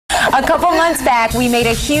A couple months back, we made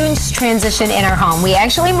a huge transition in our home. We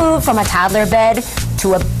actually moved from a toddler bed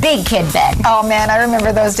to a big kid bed. Oh man, I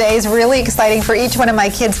remember those days. Really exciting for each one of my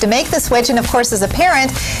kids to make the switch. And of course, as a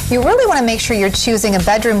parent, you really want to make sure you're choosing a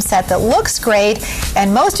bedroom set that looks great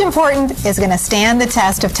and most important is going to stand the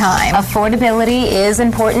test of time. Affordability is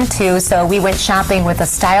important too, so we went shopping with a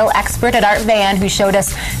style expert at Art Van who showed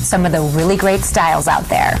us some of the really great styles out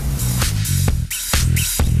there.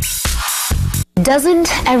 Doesn't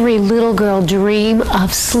every little girl dream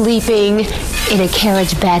of sleeping in a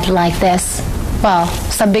carriage bed like this? Well,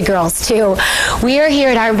 some big girls too. We are here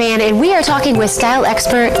at Art Van and we are talking with style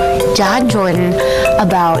expert John Jordan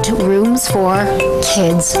about rooms for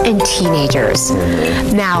kids and teenagers.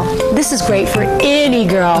 Now, this is great for any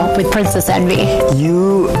girl with princess envy.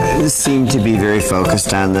 You seem to be very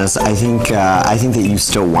focused on this. I think that you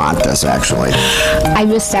still want this, actually. I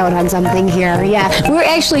missed out on something here. Yeah, we're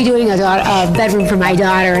actually doing a bedroom for my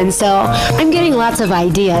daughter, and so I'm getting lots of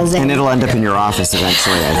ideas. And it'll end up in your office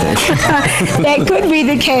eventually, I think. That could be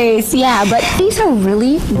the case, yeah, but these are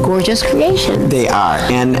really gorgeous creations. They are,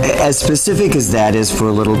 and as specific as that is for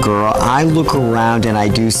a little girl, I look around and I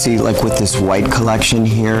do see, like with this white collection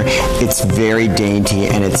here, it's very dainty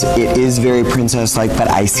and it is very princess-like, but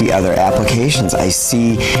I see other applications. I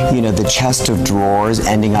see, the chest of drawers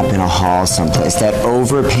ending up in a hall someplace. That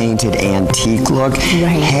over-painted antique look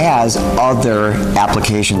has other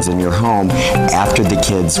applications in your home after the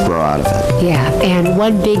kids grow out of it. Yeah, and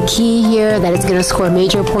one big key here that is going to score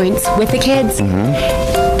major points with the kids,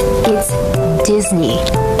 it's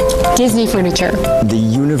Disney furniture. The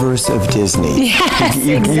universe of Disney. Yes,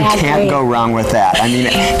 you can't go wrong with that. I mean,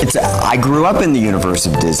 I grew up in the universe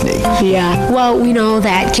of Disney. Yeah. Well, we know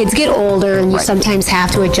that kids get older and you sometimes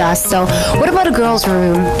have to adjust. So what about a girl's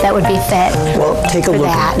room that would be fit? Well, take a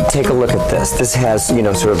look at this. This has,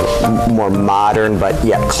 sort of more modern but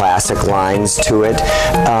yet classic lines to it.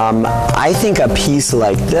 I think a piece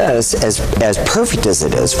like this, as perfect as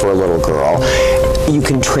it is for a little girl, you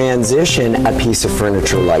can transition a piece of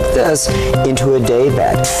furniture like this into a day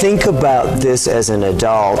bed. Think about this as an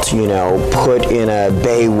adult, put in a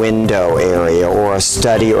bay window area or a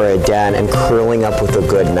study or a den and curling up with a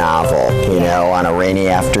good novel, on a rainy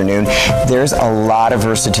afternoon. There's a lot of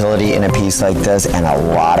versatility in a piece like this and a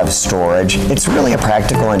lot of storage. It's really a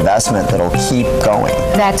practical investment that'll keep going.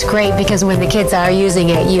 That's great because when the kids are using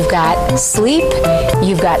it, you've got sleep,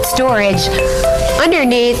 you've got storage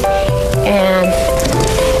underneath, and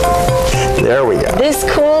there we go. This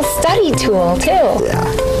cool study tool, too.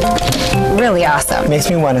 Yeah. Really awesome. Makes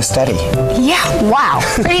me want to study. Yeah, wow.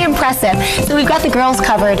 Pretty impressive. So we've got the girls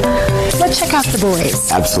covered. Let's check out the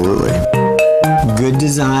boys. Absolutely. Good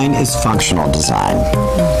design is functional design.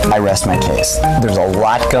 I rest my case. There's a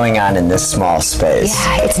lot going on in this small space.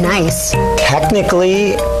 Yeah, it's nice.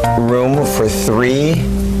 Technically, room for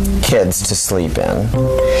 3 kids to sleep in.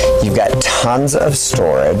 You've got tons of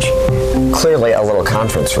storage. Clearly a little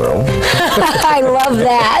conference room. I love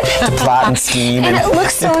that. To plot and scheme. And it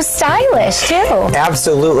looks so stylish, too.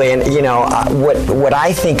 Absolutely. And, what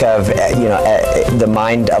I think of, the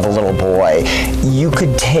mind of a little boy, you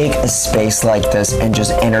could take a space like this and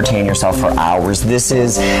just entertain yourself for hours. This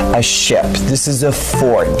is a ship. This is a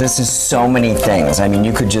fort. This is so many things. I mean,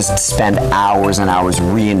 you could just spend hours and hours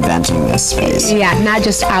reinventing this space. Yeah, not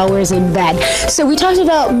just hours in bed. So we talked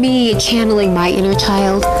about me channeling my inner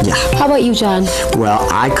child. Yeah. How about you, John? Well,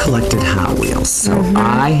 I collected Hot Wheels, so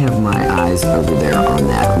I have my eyes over there on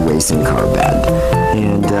that racing car bed.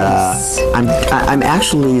 And I'm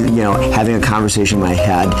actually, having a conversation in my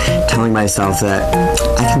head, telling myself that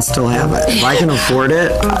I can still have it. If I can afford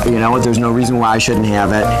it, there's no reason why I shouldn't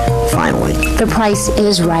have it. Finally. The price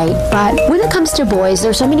is right, but when it comes to boys,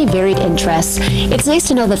 there's so many varied interests. It's nice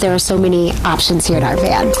to know that there are so many options here at Art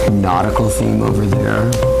Van. Nautical theme over there.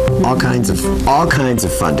 All kinds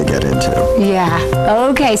of fun to get into. Yeah.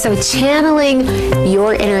 Okay, so channeling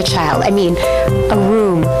your inner child. I mean, a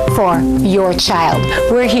room for your child.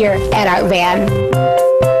 We're here at Art Van.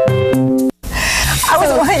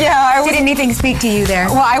 Did anything speak to you there?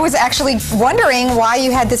 Well, I was actually wondering why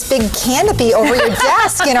you had this big canopy over your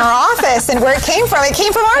desk in our office and where it came from. It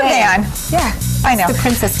came from Art Van. Yeah. I know. It's the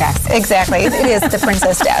princess desk. Exactly. It is the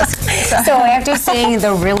princess desk. So after seeing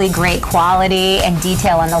the really great quality and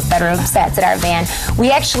detail on those bedroom sets at Art Van, we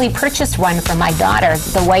actually purchased one for my daughter,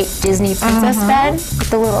 the white Disney princess bed with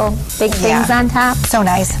the little big things on top. So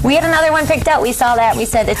nice. We had another one picked out. We saw that. We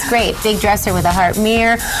said, it's great. Big dresser with a heart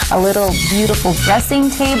mirror, a little beautiful dressing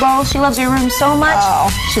table. She loves her room so much.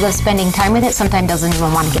 She loves spending time with it. Sometimes doesn't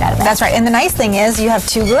even want to get out of bed. That's right. And the nice thing is you have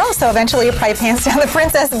 2 girls, so eventually you'll probably pants down the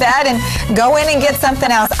princess bed and go in and get something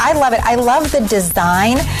else. I love it. I love the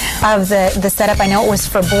design. of the setup. I know it was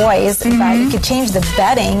for boys, but you could change the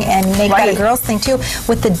bedding and make that a girls thing too.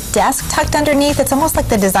 With the desk tucked underneath, it's almost like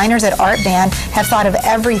the designers at Art Van have thought of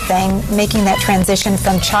everything, making that transition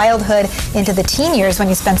from childhood into the teen years when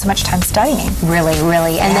you spend so much time studying. Really,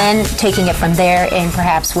 really. And then taking it from there and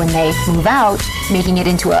perhaps when they move out, making it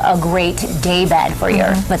into a great day bed for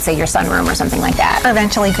your, let's say, your sunroom or something like that. Or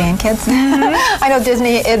eventually grandkids. I know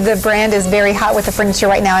Disney, the brand is very hot with the furniture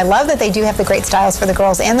right now. I love that they do have the great styles for the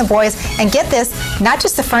girls and the boys. And get this, not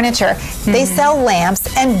just the furniture. They sell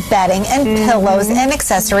lamps and bedding and pillows and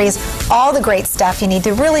accessories, all the great stuff you need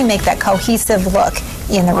to really make that cohesive look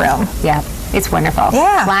in the room. Yeah. It's wonderful.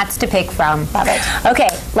 Yeah. Lots to pick from. Love it. Okay,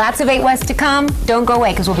 lots of 8 West to come. Don't go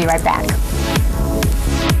away because we'll be right back.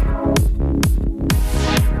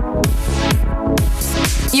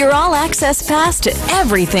 Your all-access pass to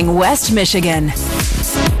everything West Michigan.